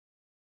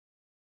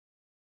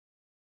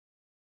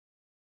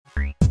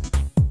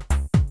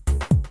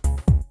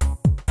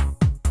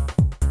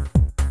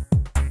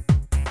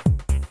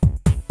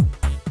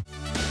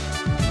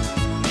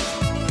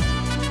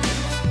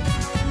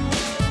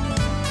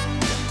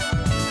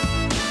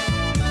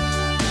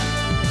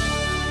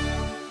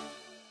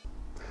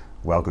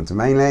Welcome to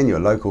Mainland, your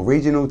local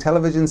regional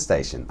television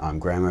station. I'm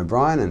Graham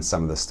O'Brien, and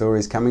some of the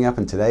stories coming up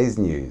in today's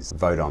news.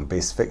 Vote on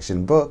Best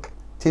Fiction Book,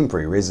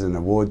 Temporary Resident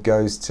Award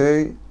goes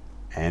to,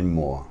 and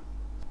more.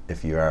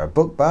 If you are a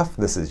book buff,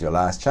 this is your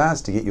last chance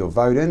to get your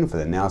vote in for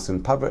the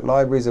Nelson Public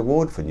Libraries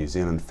Award for New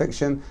Zealand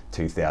Fiction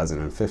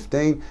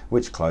 2015,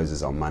 which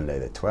closes on Monday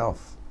the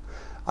 12th.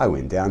 I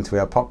went down to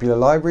our popular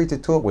library to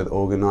talk with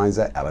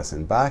organiser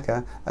Alison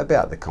Barker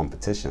about the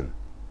competition.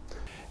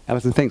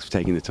 Alison, thanks for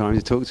taking the time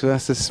to talk to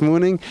us this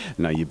morning.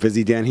 I know you're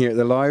busy down here at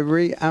the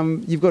library.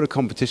 You've got a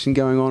competition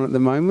going on at the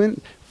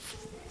moment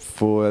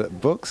for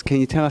books. Can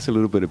you tell us a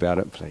little bit about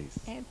it, please?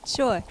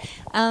 Sure.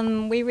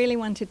 We really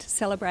wanted to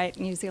celebrate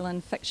New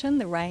Zealand fiction,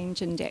 the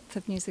range and depth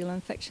of New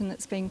Zealand fiction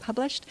that's being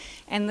published,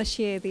 and this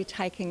year they're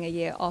taking a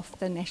year off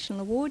the National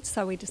Award,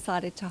 so we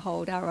decided to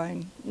hold our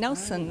own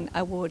Nelson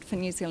Award for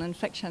New Zealand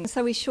fiction.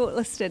 So we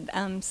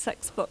shortlisted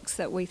 6 books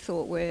that we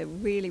thought were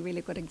really,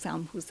 really good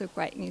examples of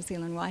great New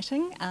Zealand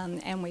writing,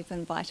 and we've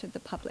invited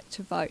the public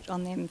to vote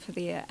on them for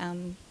their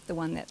the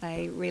one that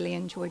they really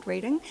enjoyed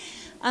reading.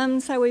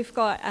 So we've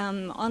got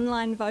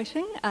online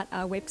voting at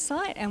our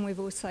website, and we've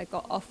also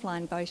got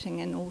offline voting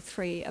in all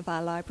 3 of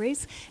our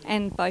libraries,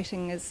 and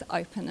voting is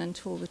open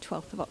until the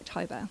 12th of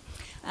October.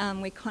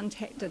 We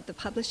contacted the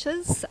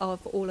publishers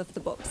of all of the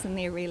books, and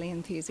they're really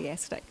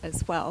enthusiastic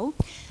as well,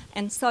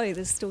 and so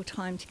there's still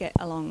time to get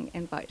along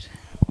and vote.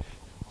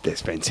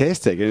 That's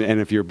fantastic,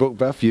 and if you're a book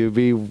buff, you'll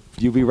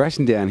be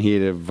rushing down here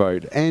to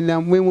vote. And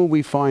when will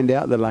we find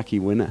out the lucky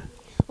winner?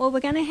 Well, we're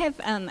going to have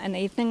an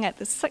evening at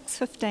the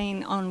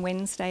 6:15 on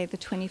Wednesday, the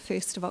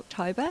 21st of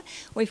October.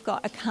 We've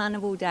got a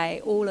carnival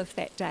day all of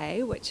that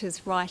day, which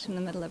is right in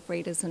the middle of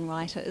Readers and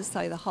Writers,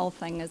 so the whole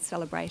thing is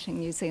celebrating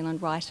New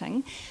Zealand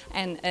writing,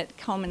 and it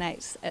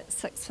culminates at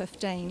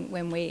 6:15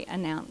 when we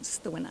announce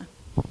the winner.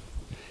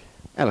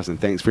 Alison,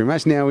 thanks very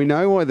much. Now we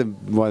know why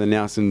the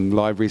Nelson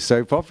Library is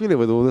so popular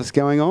with all this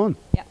going on.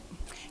 Yep.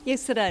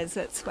 Yes, it is.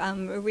 It's a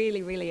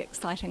really, really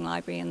exciting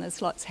library, and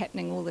there's lots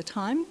happening all the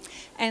time.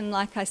 And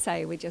like I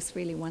say, we just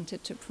really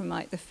wanted to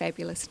promote the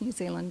fabulous New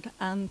Zealand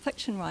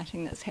fiction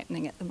writing that's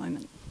happening at the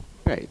moment.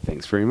 Great,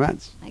 thanks very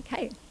much.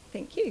 Okay,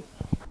 thank you.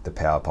 The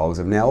power poles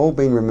have now all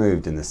been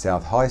removed in the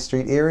South High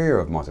Street area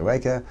of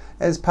Motueka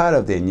as part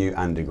of their new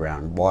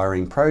underground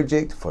wiring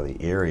project for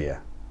the area.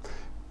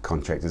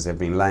 Contractors have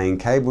been laying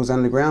cables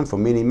underground for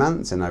many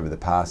months, and over the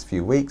past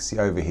few weeks the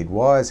overhead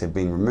wires have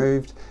been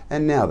removed,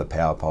 and now the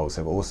power poles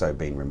have also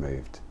been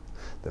removed.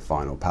 The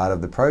final part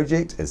of the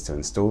project is to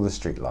install the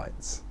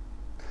streetlights.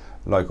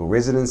 Local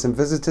residents and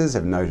visitors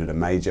have noted a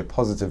major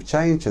positive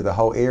change to the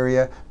whole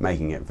area,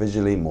 making it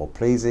visually more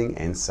pleasing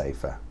and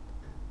safer.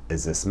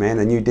 Is this man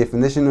a new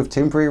definition of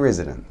temporary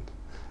resident?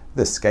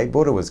 This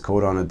skateboarder was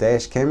caught on a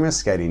dash camera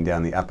skating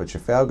down the Upper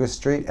Trafalgar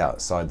Street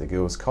outside the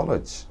Girls'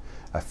 College.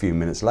 A few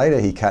minutes later,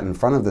 he cut in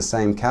front of the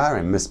same car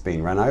and missed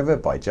being run over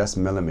by just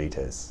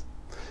millimetres.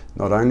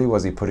 Not only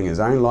was he putting his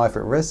own life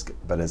at risk,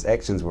 but his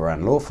actions were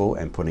unlawful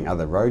and putting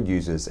other road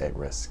users at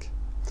risk.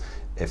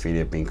 If he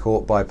had been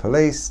caught by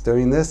police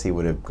doing this, he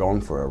would have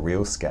gone for a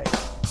real skate.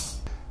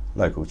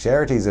 Local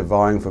charities are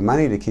vying for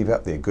money to keep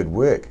up their good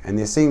work, and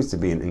there seems to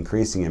be an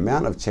increasing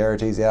amount of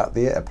charities out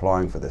there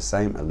applying for the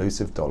same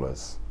elusive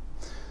dollars.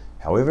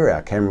 However,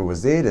 our camera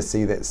was there to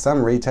see that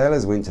some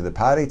retailers went to the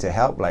party to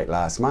help late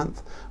last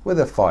month with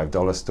a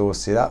 $5 store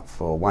set up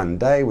for one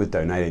day with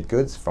donated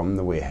goods from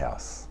the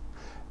warehouse.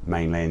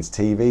 Mainland's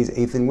TV's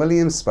Ethan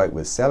Williams spoke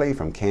with Sally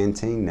from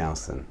Canteen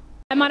Nelson.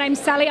 My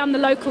name's Sally, I'm the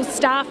local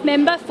staff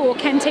member for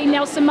Canteen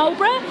Nelson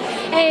Marlborough,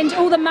 and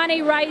all the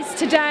money raised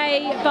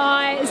today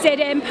by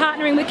ZM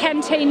partnering with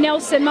Canteen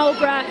Nelson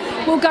Marlborough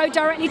will go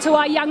directly to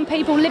our young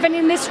people living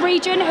in this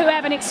region who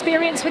have an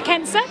experience with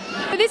cancer.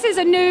 So this is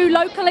a new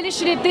local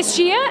initiative this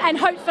year, and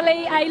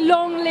hopefully a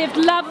long-lived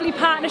lovely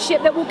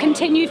partnership that will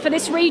continue for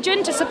this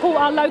region to support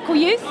our local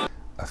youth.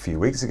 A few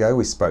weeks ago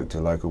we spoke to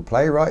local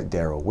playwright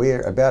Daryl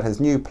Ware about his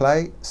new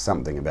play,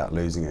 Something About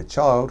Losing a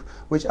Child,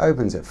 which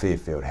opens at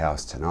Fairfield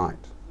House tonight.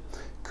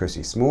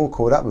 Chrissy Small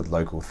caught up with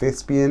local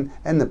thespian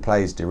and the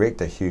play's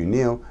director Hugh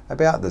Neal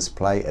about this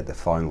play at the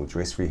final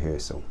dress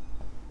rehearsal.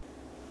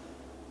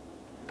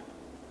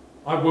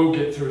 I will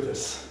get through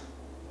this.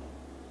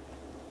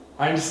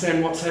 I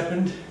understand what's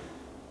happened.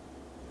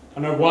 I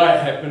know why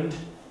it happened.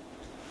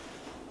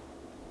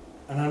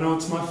 And I know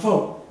it's my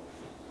fault.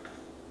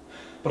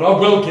 But I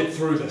will get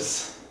through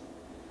this.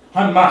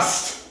 I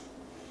must.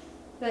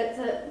 That's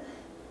it.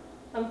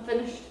 I'm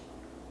finished.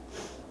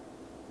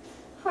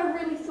 I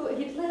really thought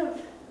he'd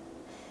live.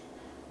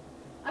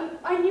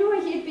 I knew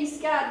he'd be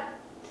scarred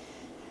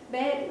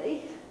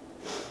badly.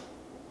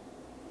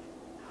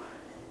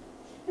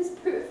 His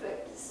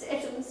perfect,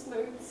 satin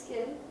smooth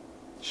skin.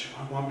 She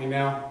won't want me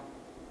now.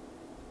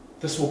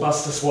 This will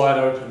bust us wide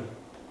open.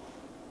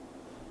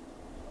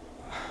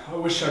 I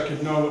wish I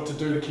could know what to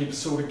do to keep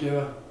us all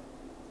together.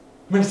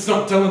 I mean, it's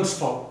not Dylan's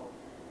fault.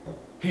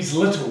 He's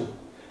little.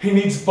 He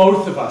needs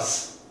both of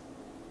us.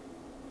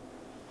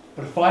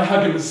 But if I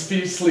hug him as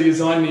fiercely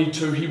as I need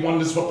to, he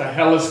wonders what the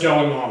hell is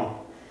going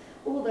on.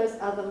 All those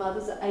other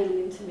mothers are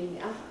alien to me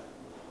now.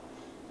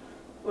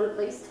 Or at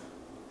least,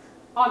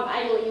 I'm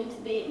alien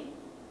to them.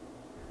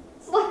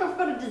 It's like I've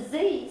got a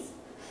disease.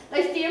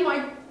 They fear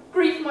my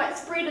grief might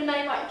spread and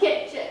they might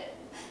catch it.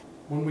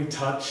 When we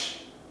touch,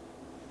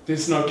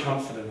 there's no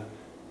comfort in it.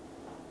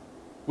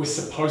 We're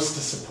supposed to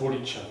support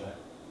each other,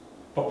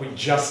 but we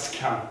just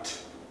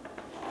can't.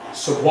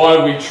 So why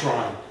are we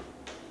trying?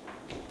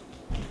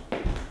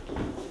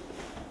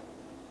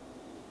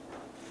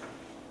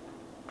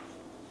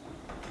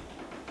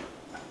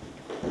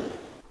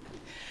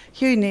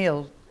 Hugh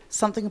Neal,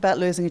 something about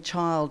losing a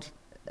child.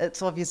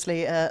 It's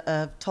obviously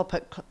a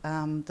topic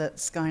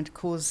that's going to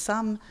cause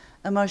some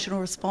emotional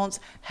response.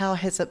 How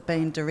has it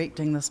been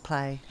directing this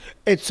play?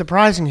 It's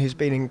surprising. It's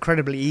been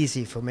incredibly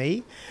easy for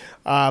me.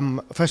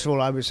 First of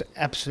all, I was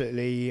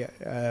absolutely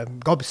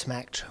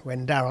gobsmacked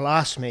when Darryl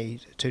asked me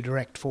to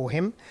direct for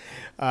him,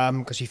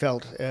 because he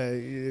felt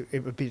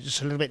it would be just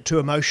a little bit too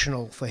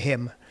emotional for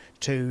him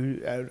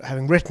to,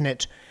 having written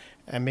it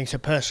and being so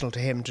personal to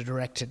him, to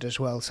direct it as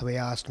well. So he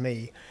asked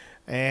me.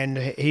 And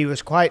he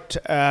was quite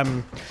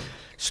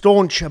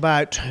staunch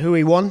about who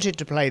he wanted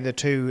to play the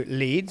two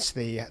leads,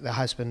 the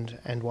husband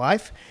and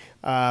wife.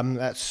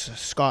 That's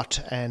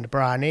Scott and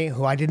Bryony,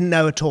 who I didn't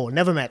know at all,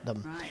 never met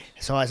them. Right.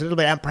 So I was a little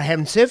bit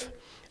apprehensive,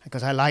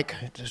 because I like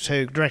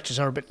to, directors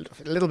are a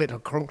little bit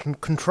of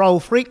control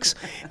freaks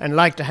and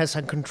like to have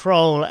some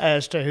control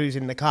as to who's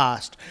in the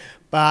cast.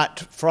 But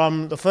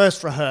from the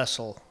first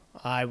rehearsal,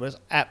 I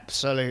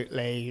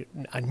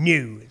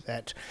knew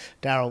that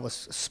Darryl was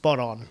spot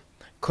on.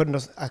 Couldn't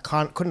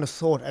have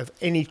thought of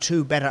any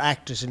two better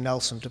actors in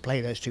Nelson to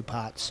play those two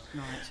parts.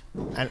 Right.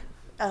 And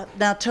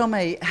now tell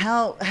me,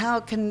 how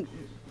can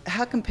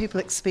people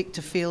expect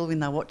to feel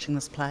when they're watching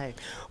this play?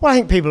 Well, I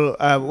think people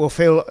will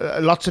feel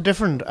lots of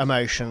different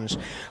emotions.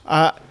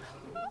 I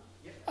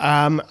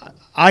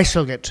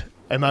still get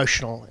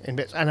emotional in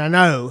bits, and I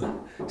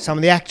know some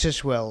of the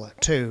actors will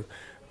too.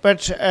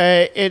 But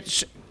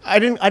I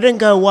didn't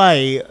go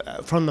away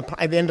from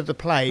at the end of the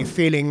play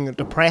feeling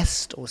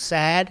depressed or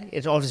sad.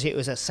 It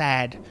was a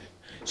sad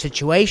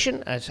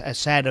situation, a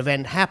sad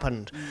event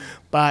happened,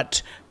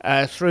 but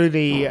through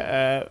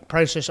the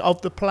process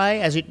of the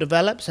play, as it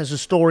develops, as the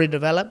story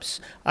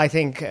develops, I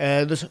think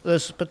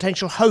there's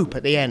potential hope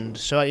at the end.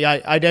 So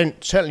I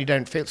certainly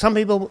don't feel. Some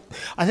people,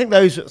 I think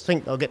those that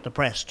think they'll get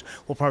depressed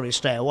will probably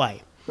stay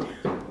away.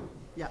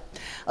 Yeah.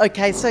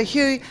 Okay. So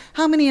Hugh,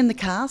 how many in the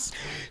cast?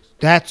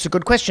 That's a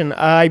good question.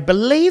 I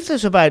believe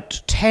there's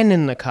about 10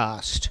 in the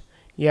cast.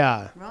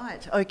 Yeah.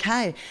 Right.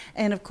 Okay.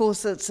 And of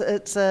course, it's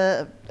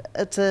a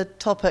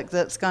topic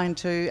that's going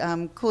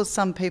to cause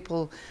some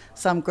people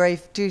some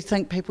grief. Do you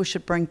think people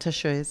should bring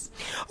tissues?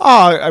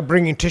 Oh,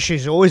 bringing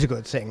tissues is always a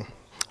good thing.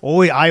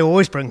 I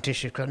always bring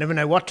tissues because I never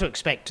know what to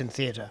expect in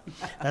theatre.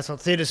 That's what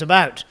theatre's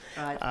about.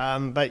 Right.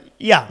 But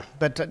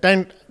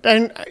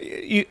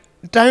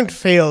don't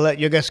feel that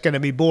you're just going to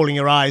be bawling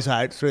your eyes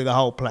out through the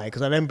whole play,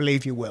 because I don't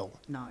believe you will.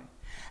 No.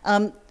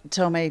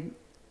 Tell me,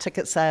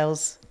 ticket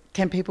sales,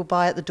 can people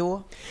buy at the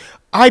door?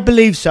 I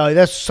believe so.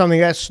 That's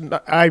something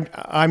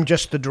I'm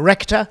just the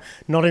director,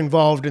 not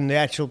involved in the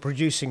actual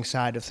producing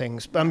side of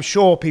things. But I'm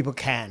sure people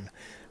can.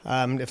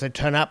 If they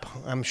turn up,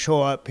 I'm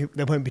sure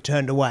they won't be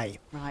turned away.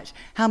 Right.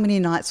 How many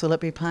nights will it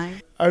be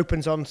playing?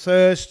 Opens on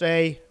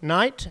Thursday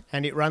night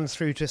and it runs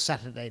through to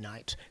Saturday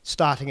night,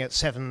 starting at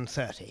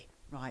 7:30.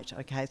 Right,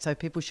 okay, so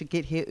people should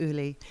get here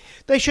early.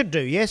 They should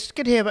do, yes.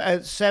 Get here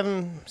at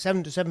 7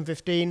 to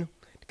 7:15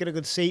 to get a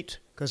good seat,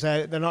 because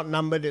they're not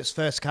numbered, it's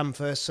first come,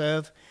 first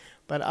serve.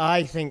 But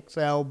I think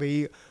there'll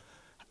be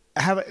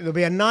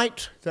a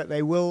night that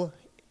they will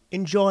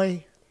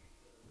enjoy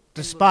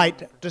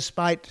despite the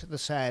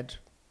sad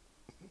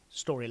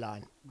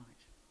storyline.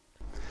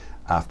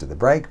 After the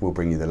break, we'll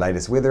bring you the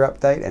latest weather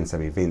update and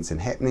some events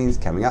and happenings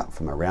coming up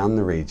from around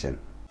the region.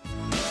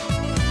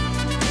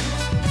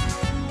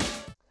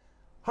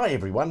 Hi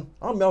everyone,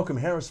 I'm Malcolm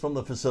Harris from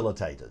the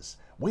Facilitators.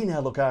 We now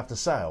look after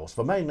sales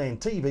for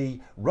Mainland TV,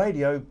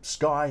 radio,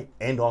 Sky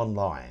and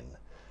online.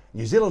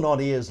 New Zealand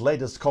On Air's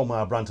latest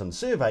Colmar Brunton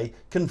survey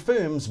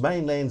confirms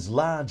Mainland's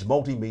large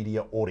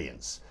multimedia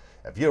audience.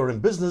 If you're in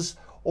business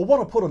or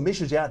want to put a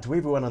message out to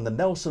everyone in the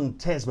Nelson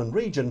Tasman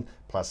region,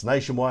 plus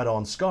nationwide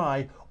on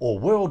Sky or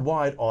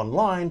worldwide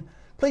online,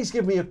 please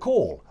give me a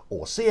call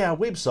or see our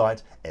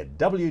website at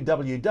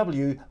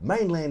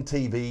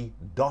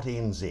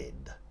www.mainlandtv.nz.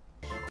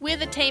 We're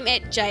the team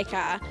at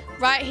JCar,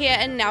 right here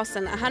in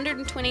Nelson,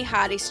 120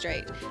 Hardy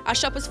Street. Our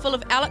shop is full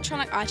of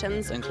electronic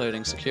items,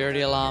 including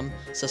security alarm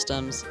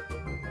systems,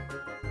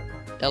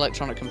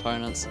 electronic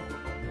components,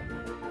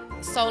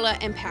 solar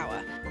and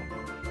power,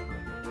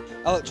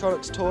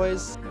 electronics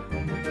toys,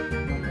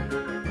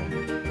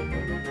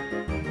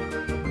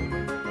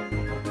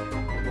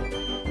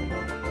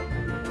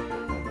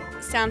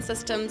 sound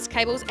systems,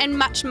 cables and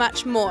much,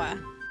 much more.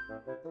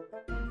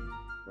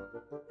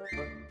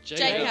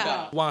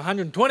 Jacob.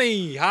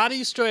 120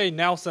 Hardy Street,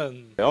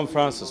 Nelson. I'm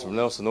Francis from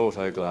Nelson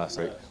Auto Glass.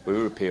 We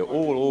repair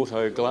all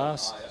auto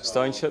glass,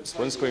 stone chips,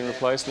 windscreen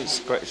replacements,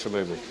 scratch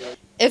removal.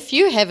 If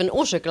you have an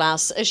auto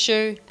glass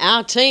issue,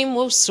 our team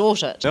will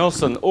sort it.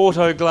 Nelson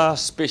Auto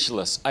Glass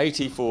Specialist,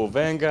 84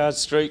 Vanguard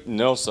Street,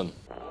 Nelson.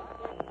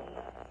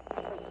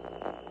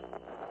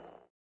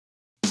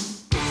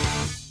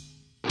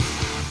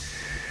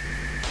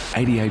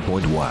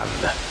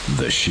 .1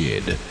 The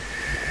Shed.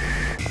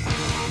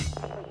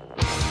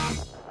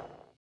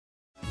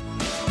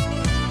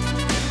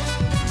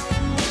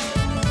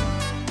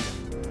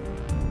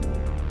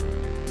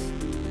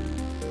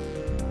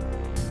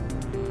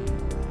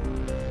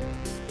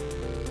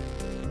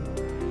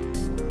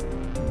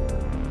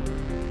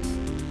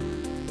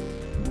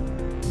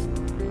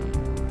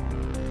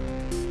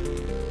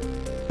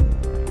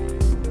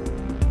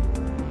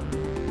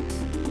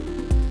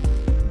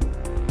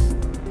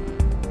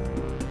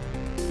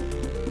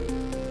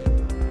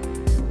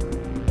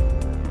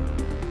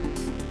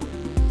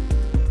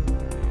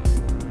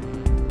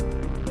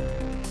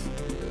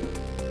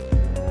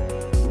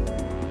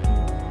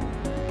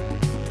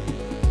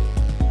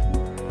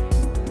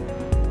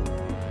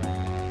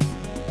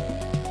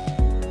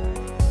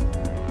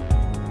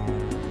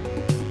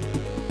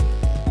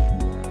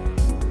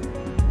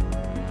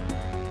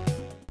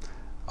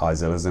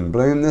 Isla's in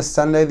bloom this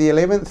Sunday the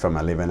 11th from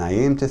 11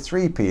 AM to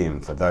 3 PM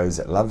for those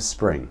that love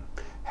spring.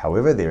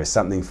 However, there is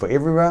something for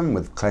everyone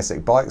with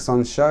classic bikes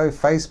on show,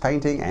 face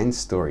painting and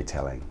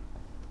storytelling.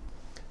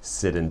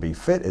 Sit and Be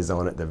Fit is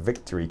on at the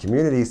Victory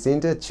Community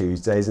Centre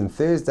Tuesdays and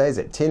Thursdays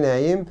at 10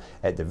 AM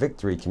at the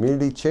Victory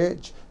Community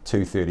Church,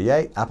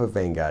 238 Upper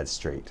Vanguard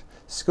Street.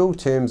 School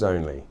terms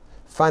only.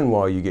 Fun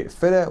while you get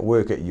fitter,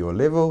 work at your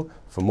level.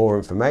 For more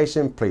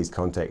information, please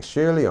contact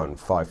Shirley on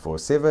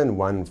 547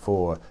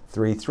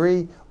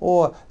 1433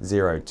 or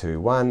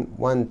 021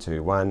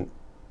 121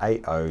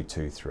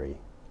 8023.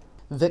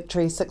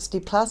 Victory 60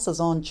 Plus is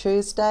on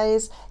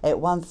Tuesdays at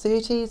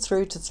 1:30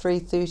 through to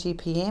 3:30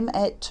 PM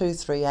at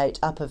 238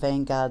 Upper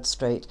Vanguard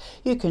Street.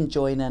 You can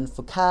join in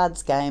for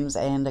cards, games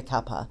and a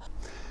cuppa.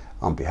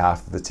 On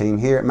behalf of the team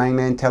here at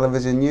Mainland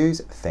Television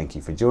News, thank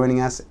you for joining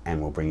us,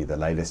 and we'll bring you the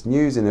latest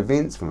news and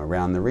events from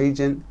around the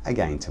region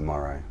again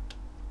tomorrow.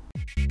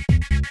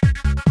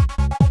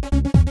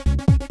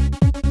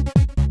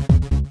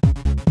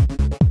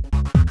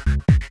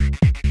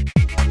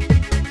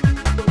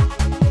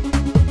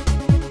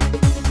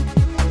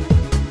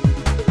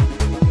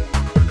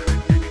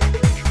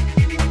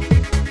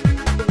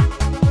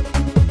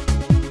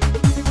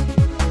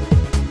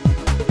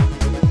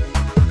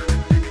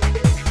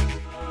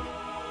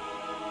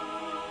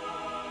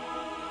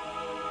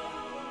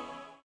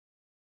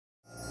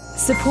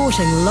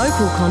 Supporting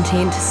local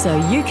content so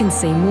you can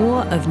see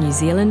more of New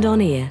Zealand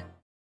on air.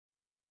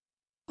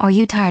 Are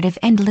you tired of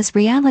endless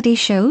reality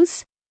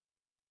shows?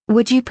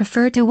 Would you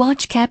prefer to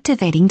watch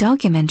captivating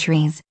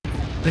documentaries?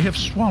 They have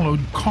swallowed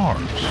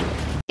cars.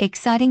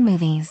 Exciting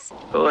movies?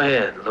 Go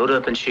ahead, load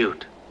up and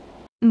shoot.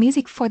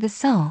 Music for the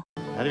soul?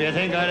 And if you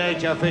think I'd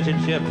eat your fish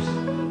and chips,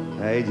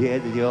 I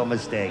did, you're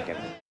mistaken.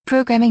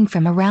 Programming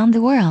from around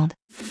the world?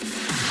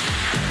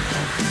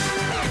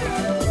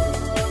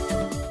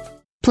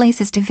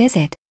 Places to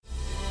visit?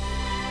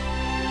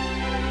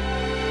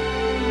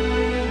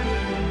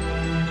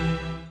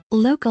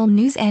 Local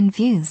news and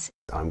views?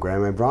 I'm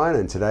Graham O'Brien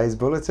and today's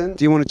bulletin.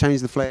 Do you want to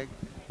change the flag?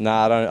 No,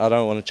 I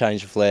don't want to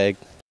change the flag.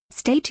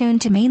 Stay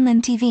tuned to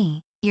Mainland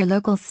TV, your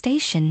local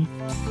station.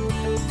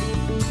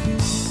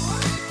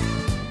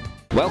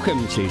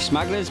 Welcome to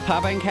Smugglers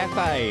Pub and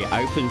Cafe,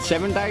 open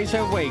 7 days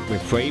a week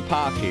with free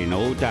parking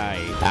all day.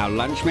 Our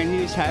lunch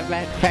menus have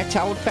that fat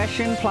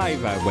old-fashioned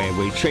flavour where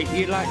we treat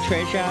you like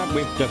treasure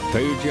with the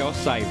food you'll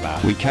savour.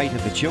 We cater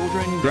for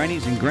children,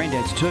 grannies and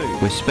granddads too,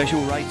 with special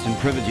rates and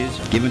privileges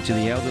given to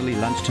the elderly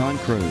lunchtime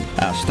crew.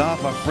 Our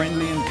staff are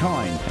friendly and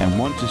kind and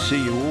want to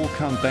see you all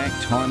come back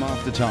time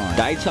after time.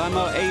 Daytime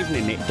or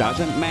evening, it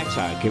doesn't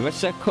matter. Give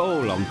us a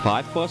call on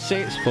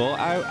 546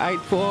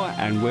 4084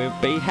 and we'll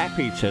be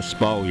happy to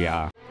spoil ya.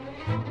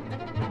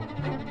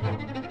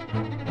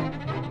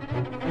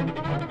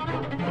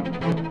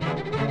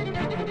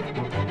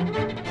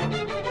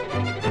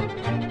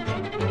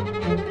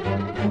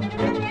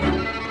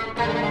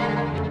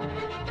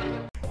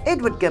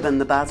 Edward Gibbon,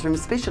 the bathroom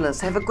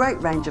specialist, have a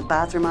great range of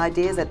bathroom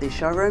ideas at their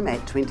showroom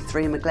at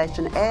 23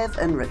 McGlashan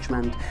Ave in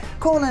Richmond.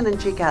 Call in and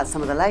check out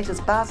some of the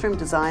latest bathroom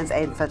designs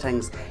and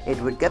fittings.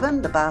 Edward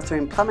Gibbon, the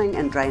bathroom plumbing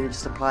and drainage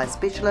supply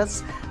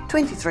specialist,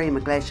 23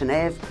 McGlashan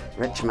Ave,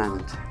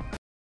 Richmond.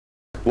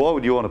 Why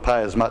would you want to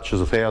pay as much as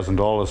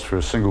 $1,000 for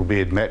a single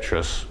bed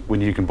mattress when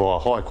you can buy a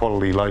high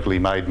quality locally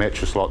made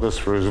mattress like this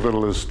for as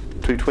little as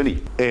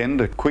 $220.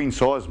 And a queen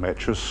size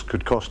mattress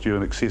could cost you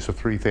in excess of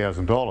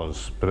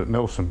 $3,000, but at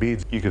Nelson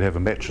Beds you could have a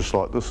mattress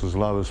like this as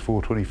low as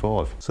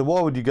 $425. So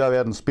why would you go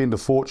out and spend a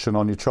fortune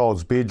on your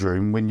child's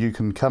bedroom when you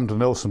can come to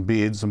Nelson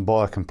Beds and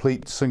buy a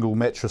complete single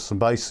mattress and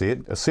base set,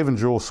 a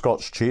 7-drawer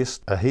Scotch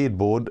chest, a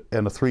headboard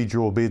and a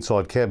 3-drawer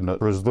bedside cabinet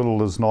for as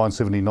little as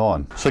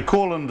 $9.79. So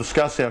call and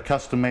discuss our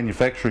custom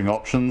manufacturing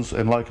options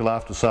and local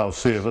after sales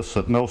service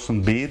at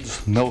Nelson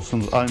Beds,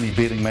 Nelson's only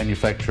bedding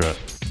manufacturer.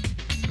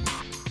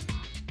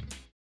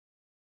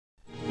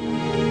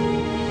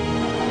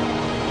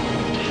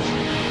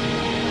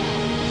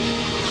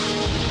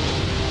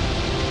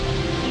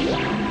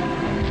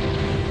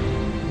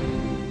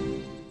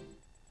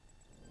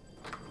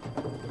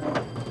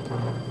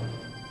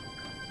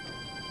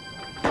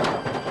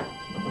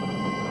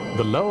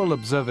 The Lowell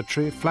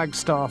Observatory,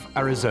 Flagstaff,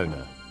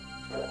 Arizona.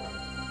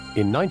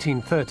 In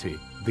 1930,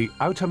 the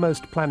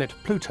outermost planet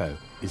Pluto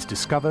is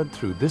discovered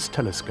through this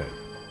telescope.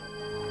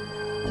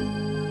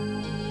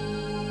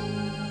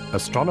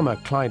 Astronomer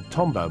Clyde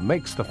Tombaugh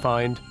makes the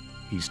find.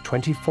 He's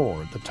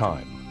 24 at the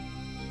time.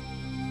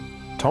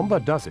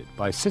 Tombaugh does it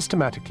by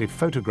systematically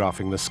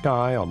photographing the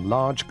sky on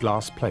large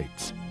glass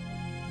plates.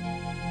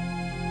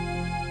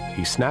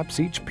 He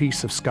snaps each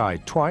piece of sky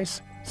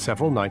twice,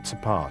 several nights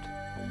apart.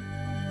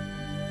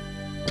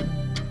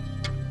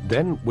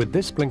 Then, with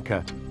this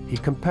blinker, he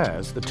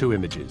compares the two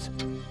images.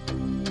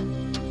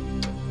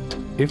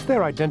 If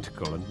they're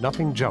identical and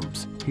nothing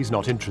jumps, he's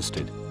not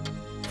interested,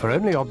 for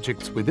only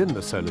objects within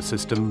the solar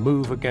system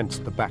move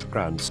against the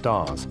background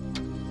stars.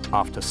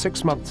 After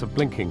 6 months of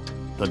blinking,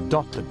 the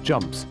dot that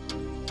jumps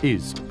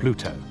is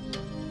Pluto.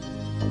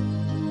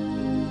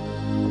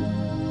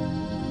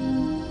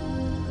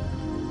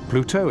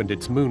 Pluto and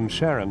its moon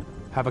Charon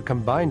have a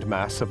combined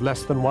mass of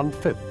less than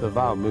 1/5 of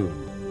our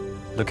moon.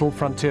 Little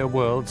frontier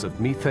worlds of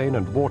methane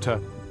and water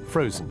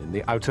frozen in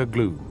the outer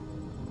gloom.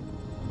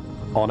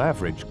 On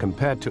average,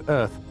 compared to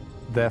Earth,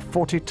 they're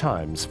 40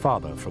 times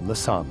farther from the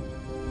Sun.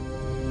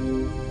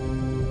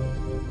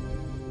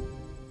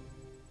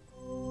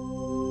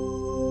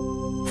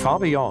 Far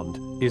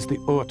beyond is the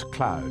Oort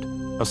cloud,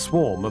 a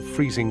swarm of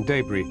freezing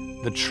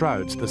debris that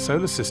shrouds the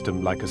solar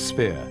system like a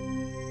sphere.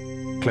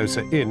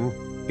 Closer in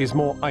is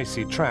more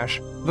icy trash,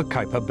 the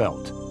Kuiper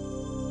belt.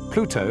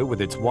 Pluto,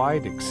 with its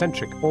wide,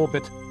 eccentric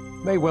orbit,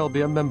 may well be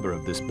a member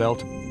of this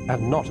belt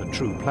and not a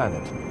true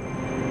planet.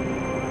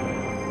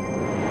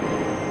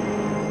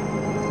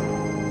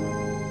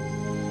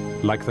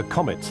 Like the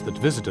comets that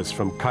visit us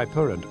from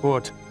Kuiper and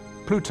Oort,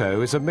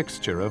 Pluto is a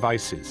mixture of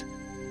ices.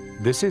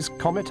 This is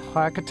Comet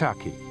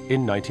Hyakutake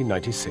in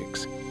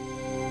 1996.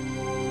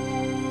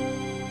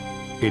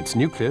 Its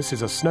nucleus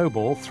is a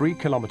snowball 3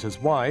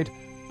 kilometers wide,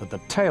 but the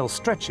tail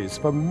stretches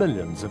for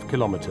millions of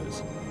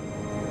kilometers.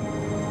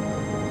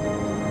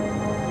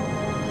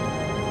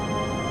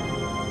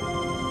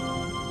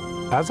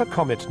 As a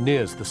comet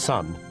nears the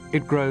Sun,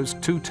 it grows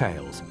 2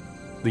 tails.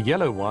 The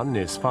yellow one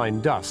is fine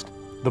dust,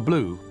 the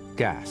blue,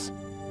 gas.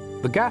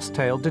 The gas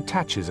tail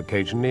detaches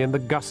occasionally in the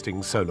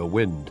gusting solar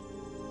wind.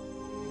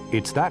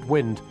 It's that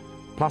wind,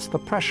 plus the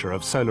pressure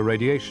of solar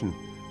radiation,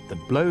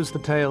 that blows the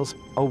tails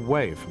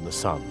away from the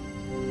Sun.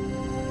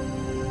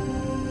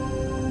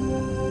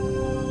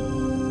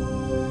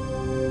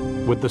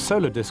 With the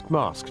solar disk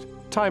masked,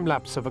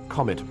 time-lapse of a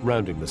comet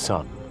rounding the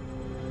Sun.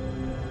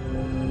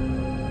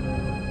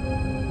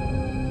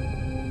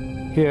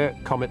 Here,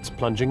 comets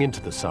plunging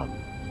into the Sun.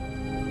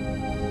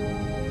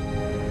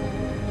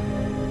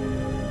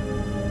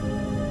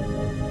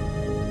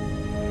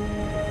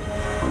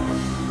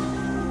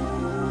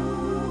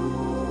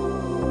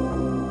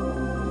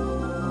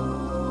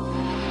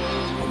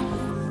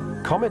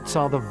 Comets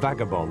are the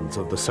vagabonds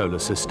of the solar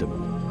system.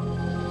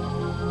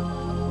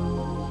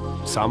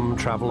 Some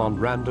travel on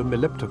random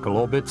elliptical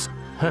orbits,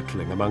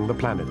 hurtling among the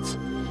planets.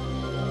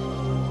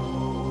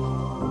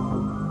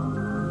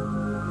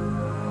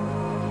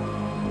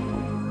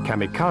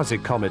 Kamikaze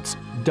comets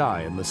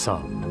die in the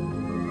Sun.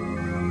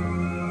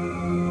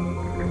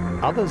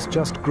 Others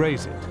just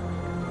graze it.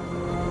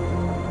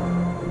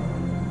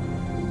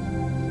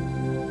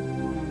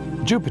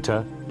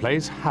 Jupiter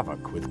plays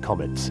havoc with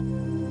comets.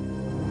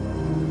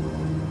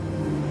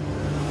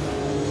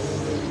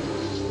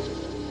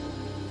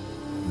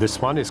 This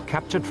one is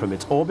captured from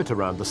its orbit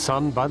around the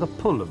Sun by the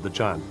pull of the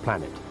giant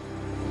planet.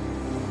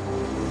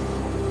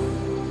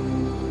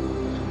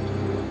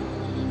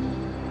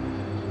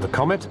 The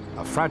comet,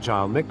 a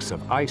fragile mix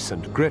of ice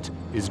and grit,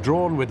 is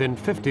drawn within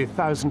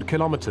 50,000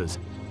 kilometers.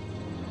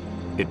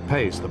 It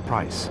pays the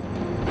price.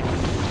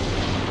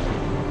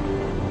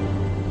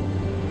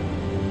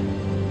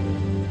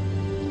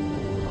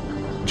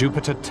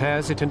 Jupiter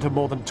tears it into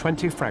more than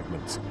 20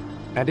 fragments,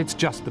 and it's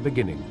just the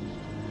beginning.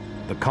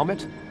 The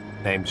comet,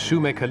 named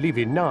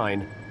Shoemaker-Levy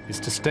 9, is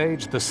to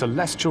stage the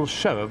celestial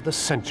show of the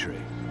century.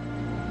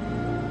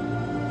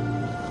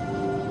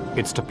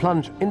 It's to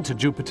plunge into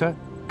Jupiter,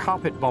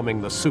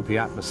 carpet-bombing the soupy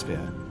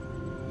atmosphere.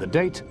 The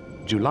date,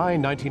 July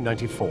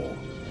 1994.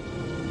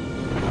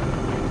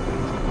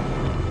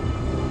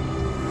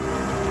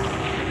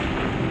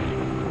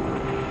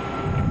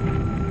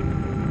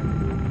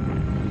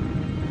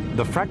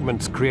 The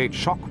fragments create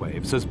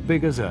shockwaves as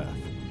big as Earth.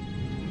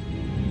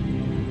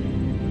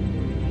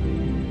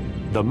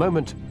 The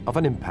moment of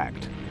an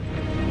impact.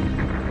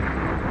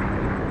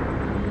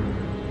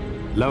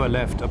 Lower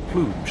left, a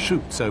plume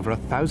shoots over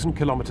 1,000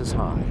 kilometers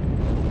high.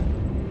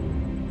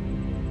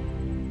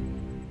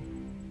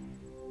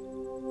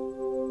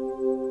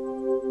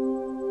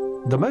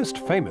 The most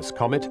famous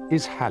comet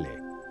is Halley.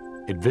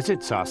 It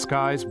visits our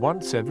skies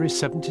once every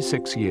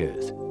 76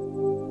 years.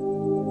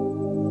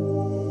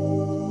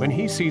 When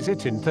he sees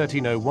it in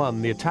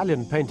 1301, the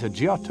Italian painter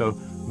Giotto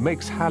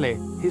makes Halley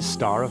his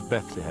Star of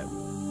Bethlehem.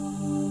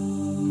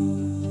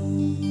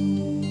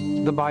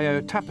 The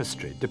Bayeux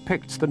tapestry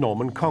depicts the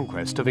Norman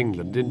conquest of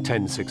England in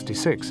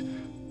 1066.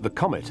 The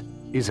comet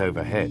is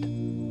overhead.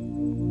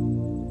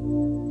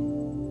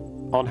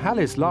 On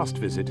Halley's last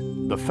visit,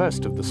 the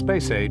first of the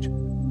space age,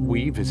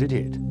 we visit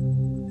it.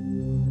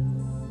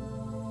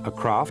 A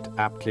craft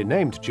aptly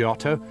named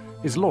Giotto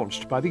is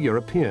launched by the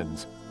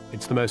Europeans.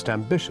 It's the most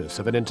ambitious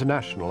of an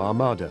international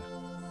armada.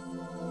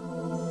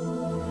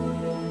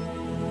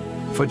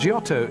 For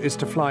Giotto is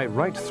to fly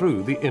right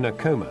through the inner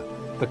coma,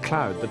 the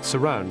cloud that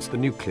surrounds the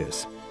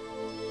nucleus.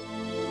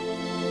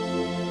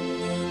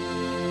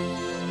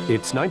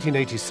 It's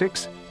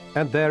 1986,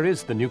 and there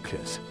is the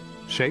nucleus,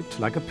 shaped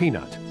like a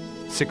peanut,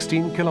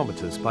 16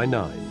 kilometers by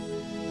 9.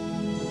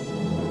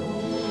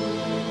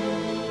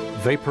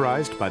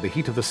 Vaporized by the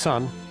heat of the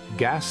sun,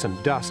 gas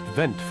and dust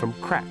vent from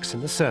cracks in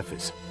the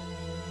surface.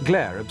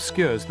 Glare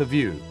obscures the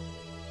view,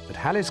 but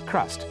Halley's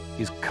crust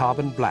is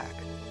carbon black.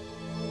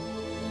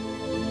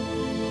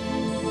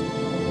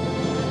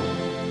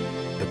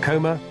 The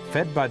coma,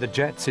 fed by the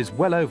jets, is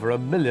well over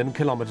 1 million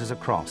kilometers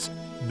across,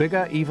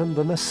 bigger even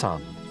than the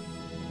sun.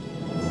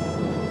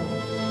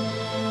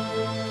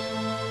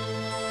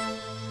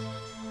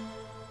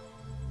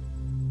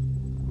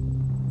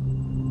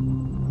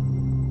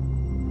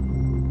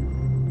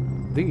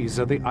 These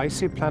are the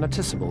icy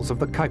planetesimals of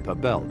the Kuiper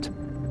belt,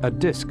 a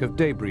disk of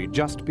debris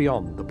just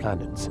beyond the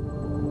planets.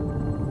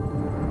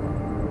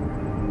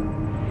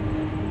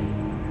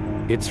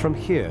 It's from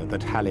here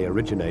that Halley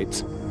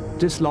originates,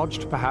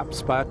 dislodged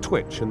perhaps by a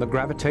twitch in the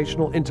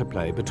gravitational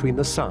interplay between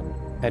the sun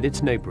and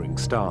its neighboring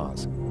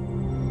stars.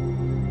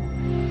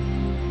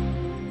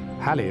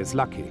 Halley is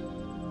lucky.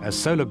 As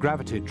solar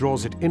gravity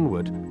draws it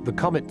inward, the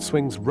comet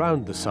swings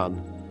round the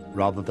sun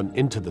rather than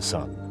into the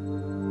sun.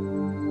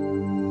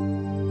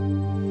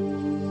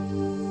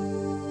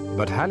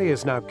 But Halley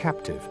is now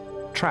captive,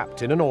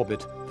 trapped in an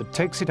orbit that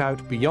takes it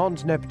out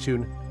beyond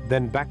Neptune,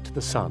 then back to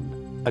the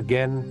sun,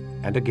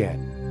 again and again.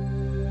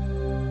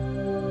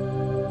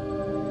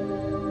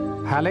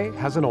 Halley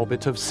has an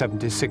orbit of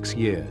 76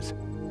 years.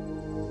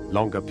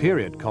 Longer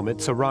period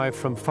comets arrive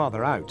from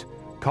farther out,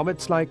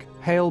 comets like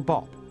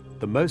Hale-Bopp,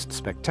 the most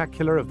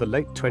spectacular of the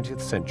late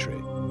 20th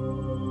century.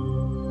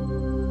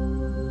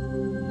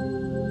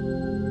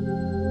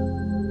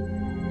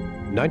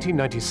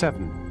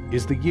 (1997)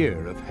 is the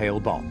year of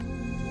Hale-Bopp.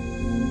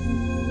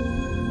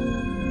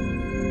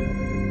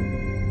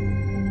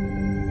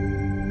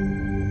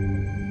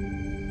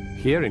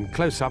 Here in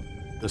close-up,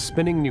 the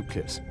spinning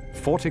nucleus,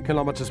 40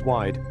 kilometers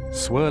wide,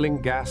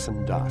 swirling gas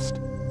and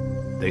dust.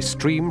 They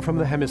stream from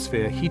the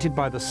hemisphere heated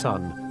by the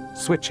sun,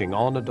 switching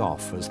on and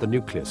off as the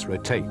nucleus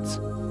rotates.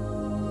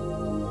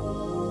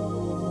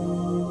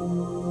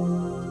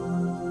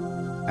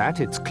 At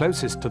its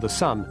closest to the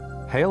sun,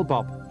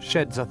 Hale-Bopp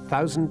sheds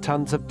 1,000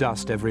 tons of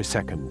dust every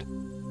second.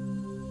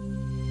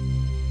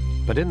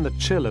 But in the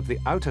chill of the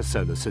outer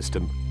solar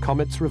system,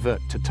 comets revert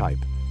to type.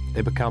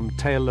 They become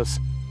tailless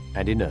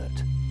and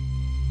inert.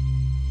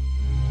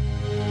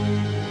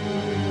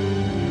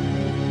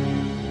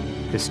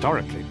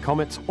 Historically,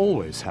 comets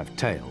always have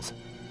tails,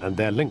 and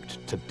they're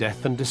linked to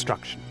death and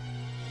destruction.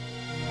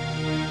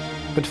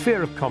 But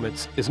fear of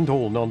comets isn't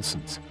all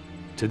nonsense.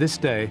 To this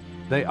day,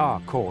 they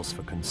are cause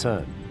for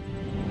concern.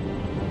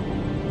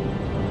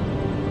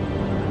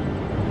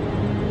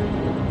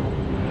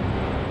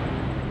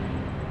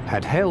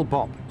 Had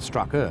Hale-Bopp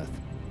struck Earth,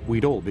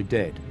 we'd all be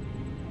dead.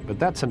 But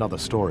that's another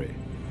story.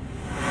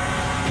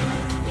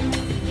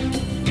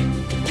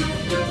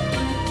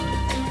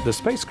 The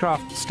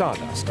spacecraft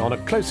Stardust on a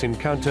close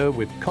encounter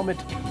with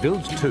comet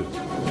Wild 2.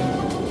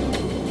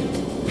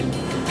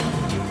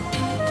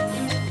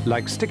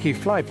 Like sticky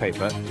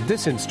flypaper,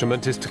 this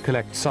instrument is to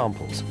collect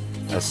samples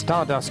as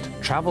Stardust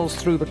travels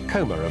through the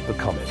coma of the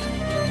comet.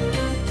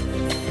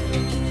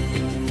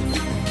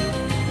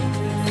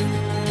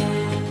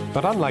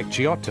 But unlike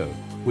Giotto,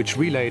 which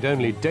relayed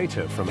only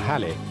data from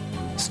Halley,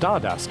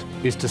 Stardust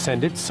is to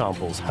send its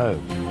samples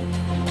home.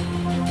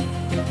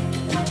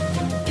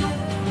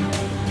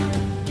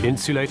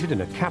 Insulated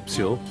in a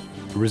capsule,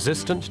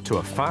 resistant to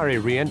a fiery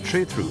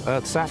re-entry through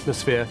Earth's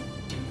atmosphere,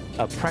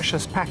 a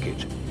precious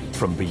package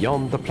from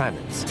beyond the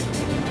planets.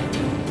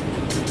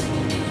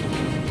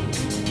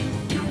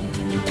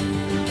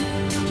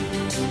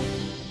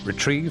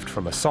 Retrieved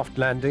from a soft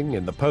landing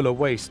in the polar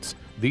wastes,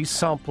 these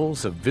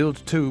samples of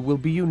Wild 2 will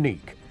be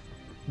unique.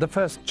 The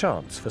first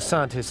chance for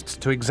scientists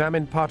to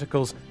examine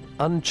particles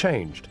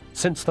unchanged,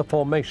 since the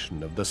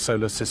formation of the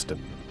solar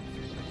system.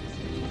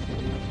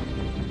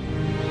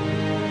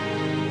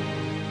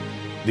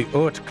 The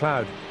Oort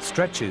cloud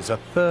stretches a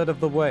third of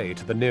the way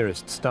to the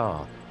nearest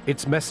star.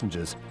 Its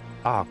messengers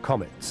are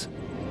comets.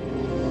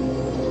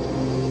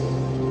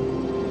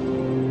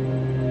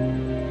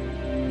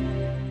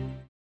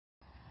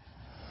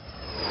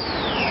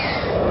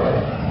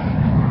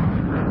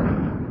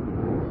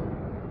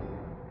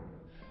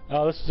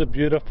 This is a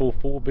beautiful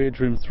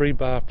 4-bedroom,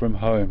 3-bathroom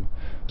home.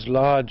 It's a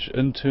large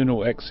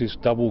internal access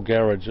double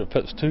garage. It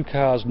fits 2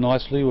 cars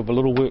nicely with a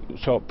little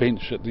workshop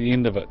bench at the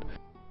end of it.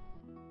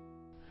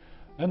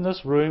 In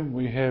this room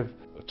we have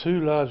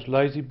 2 large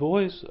lazy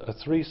boys, a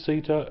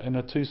 3-seater and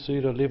a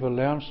 2-seater leather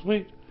lounge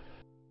suite,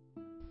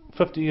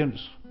 50-inch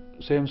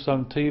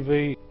Samsung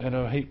TV and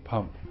a heat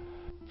pump.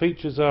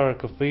 Features are a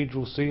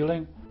cathedral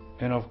ceiling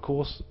and of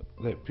course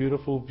that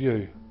beautiful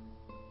view.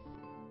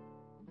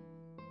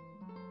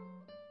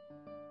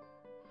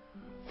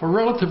 For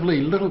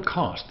relatively little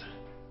cost,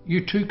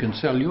 you too can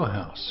sell your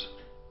house.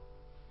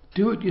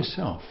 Do it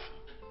yourself.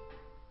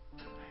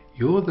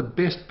 You're the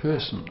best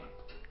person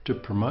to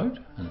promote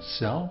and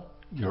sell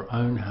your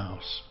own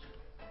house.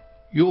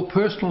 Your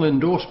personal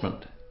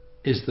endorsement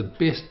is the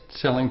best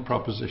selling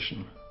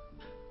proposition.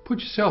 Put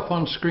yourself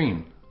on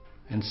screen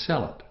and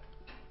sell it.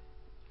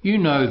 You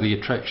know the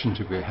attractions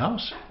of your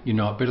house. You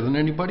know it better than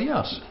anybody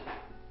else.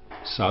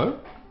 So,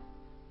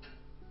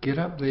 get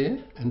up there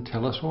and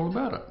tell us all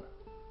about it.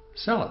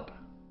 Sell it.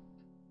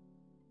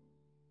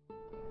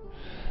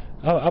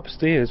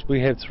 Upstairs we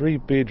have 3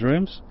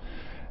 bedrooms.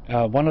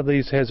 One of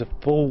these has a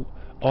full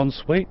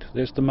ensuite,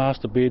 that's the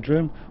master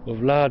bedroom, with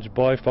large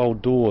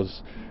bifold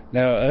doors.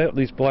 Now out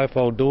these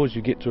bifold doors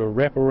you get to a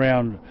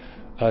wraparound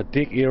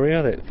deck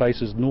area that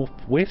faces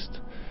northwest,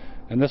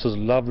 and this is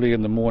lovely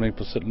in the morning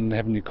for sitting and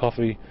having your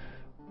coffee.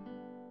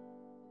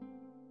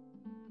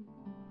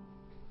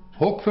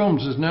 Hawk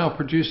Films is now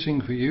producing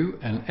for you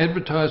an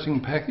advertising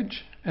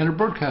package and a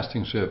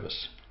broadcasting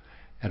service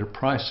at a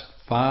price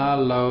far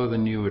lower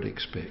than you would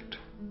expect.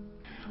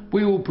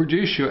 We will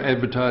produce your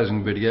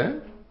advertising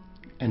video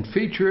and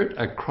feature it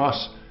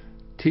across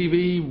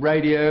TV,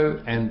 radio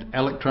and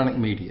electronic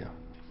media.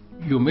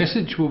 Your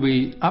message will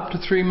be up to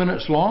 3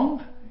 minutes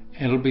long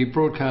and it'll be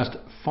broadcast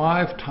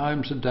 5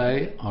 times a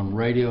day on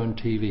radio and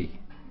TV.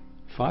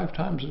 5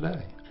 times a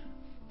day.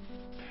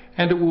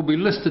 And it will be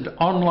listed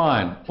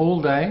online all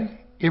day,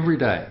 every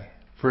day,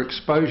 for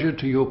exposure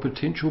to your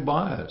potential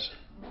buyers.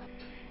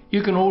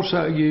 You can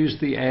also use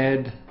the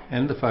ad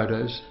and the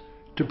photos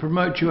to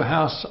promote your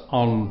house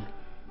on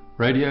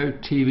radio,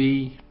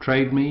 TV,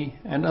 Trade Me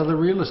and other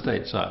real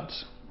estate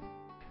sites.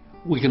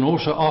 We can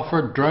also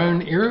offer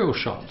drone aerial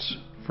shots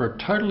for a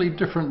totally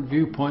different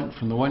viewpoint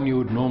from the one you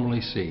would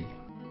normally see.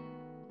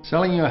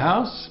 Selling your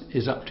house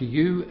is up to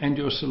you and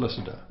your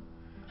solicitor.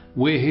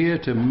 We're here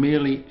to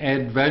merely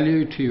add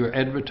value to your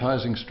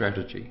advertising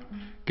strategy.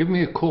 Give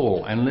me a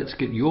call and let's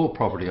get your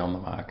property on the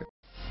market.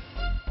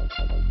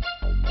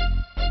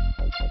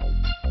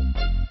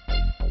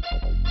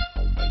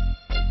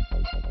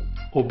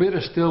 Or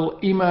better still,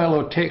 email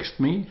or text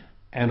me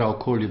and I'll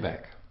call you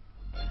back.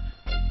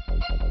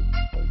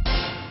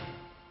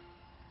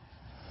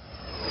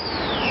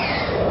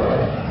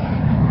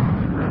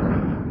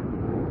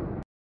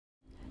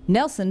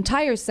 Nelson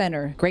Tire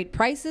Center. Great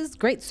prices,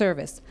 great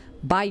service.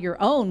 Buy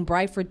your own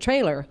Bryford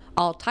trailer.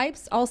 All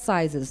types, all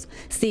sizes.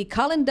 See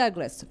Colin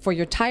Douglas for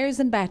your tires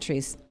and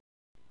batteries.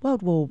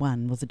 World War I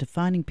was a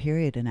defining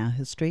period in our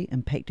history,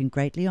 impacting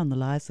greatly on the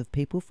lives of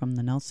people from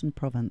the Nelson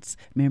province.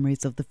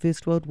 Memories of the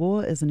First World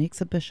War is an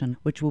exhibition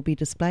which will be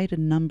displayed in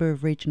a number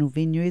of regional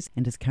venues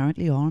and is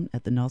currently on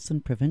at the Nelson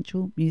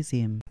Provincial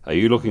Museum. Are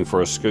you looking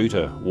for a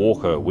scooter,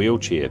 walker,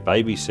 wheelchair,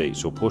 baby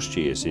seats or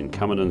pushchairs? Then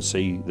come in and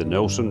see the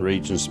Nelson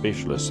Region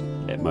Specialist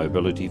at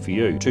Mobility for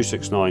You,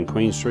 269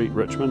 Queen Street,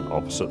 Richmond,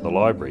 opposite the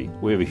library.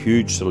 We have a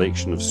huge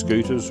selection of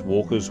scooters,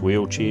 walkers,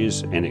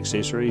 wheelchairs and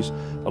accessories,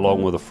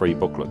 along with a free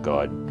booklet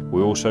guide.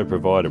 We also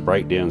provide a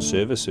breakdown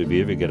service if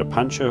you ever get a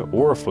puncture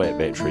or a flat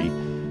battery.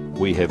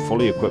 We have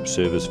fully equipped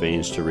service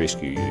vans to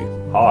rescue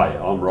you. Hi,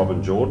 I'm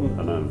Robin Jordan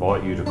and I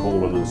invite you to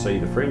call in and see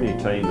the friendly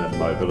team at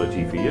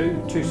Mobility for You,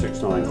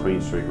 269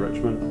 Queen Street,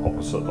 Richmond,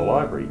 opposite the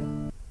library.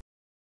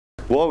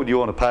 Why would you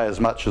want to pay as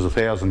much as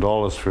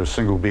 $1,000 for a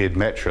single bed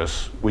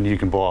mattress when you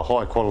can buy a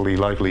high quality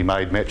locally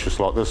made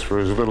mattress like this for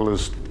as little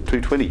as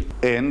 $220?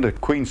 And a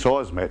queen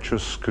size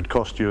mattress could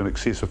cost you in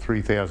excess of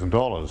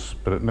 $3,000,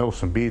 but at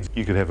Nelson Beds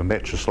you could have a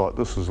mattress like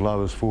this as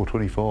low as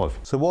 $425.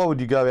 So why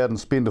would you go out and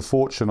spend a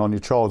fortune on your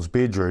child's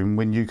bedroom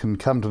when you can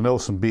come to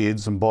Nelson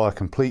Beds and buy a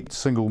complete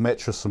single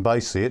mattress and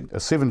base set, a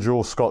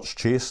 7-drawer Scotch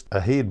chest,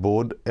 a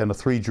headboard and a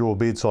 3-drawer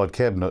bedside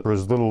cabinet for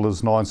as little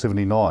as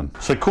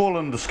 $979? So call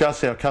and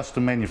discuss our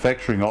custom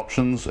manufacturing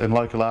options and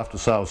local after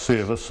sales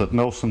service at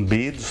Nelson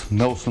Beds,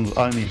 Nelson's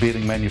only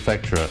bedding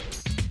manufacturer.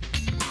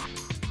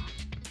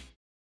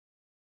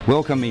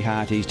 Welcome me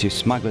hearties to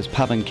Smuggler's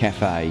Pub and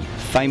Cafe,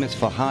 famous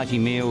for hearty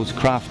meals,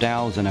 craft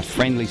ales and a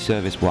friendly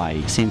service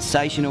way.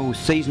 Sensational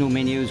seasonal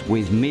menus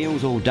with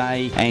meals all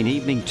day and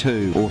evening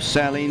too, or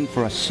sail in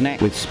for a snack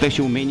with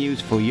special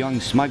menus for young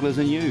smugglers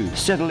and you.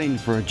 Settle in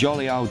for a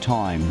jolly old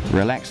time,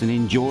 relax and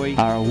enjoy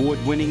our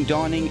award-winning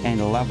dining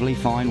and lovely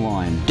fine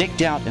wine.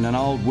 Decked out in an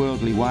old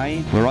worldly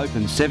way, we're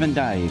open 7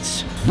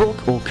 days.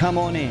 Book or come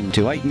on in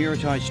to 8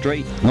 Muritai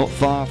Street, not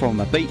far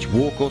from a beach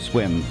walk or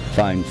swim.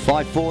 Phone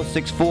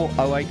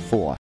 5464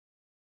 084.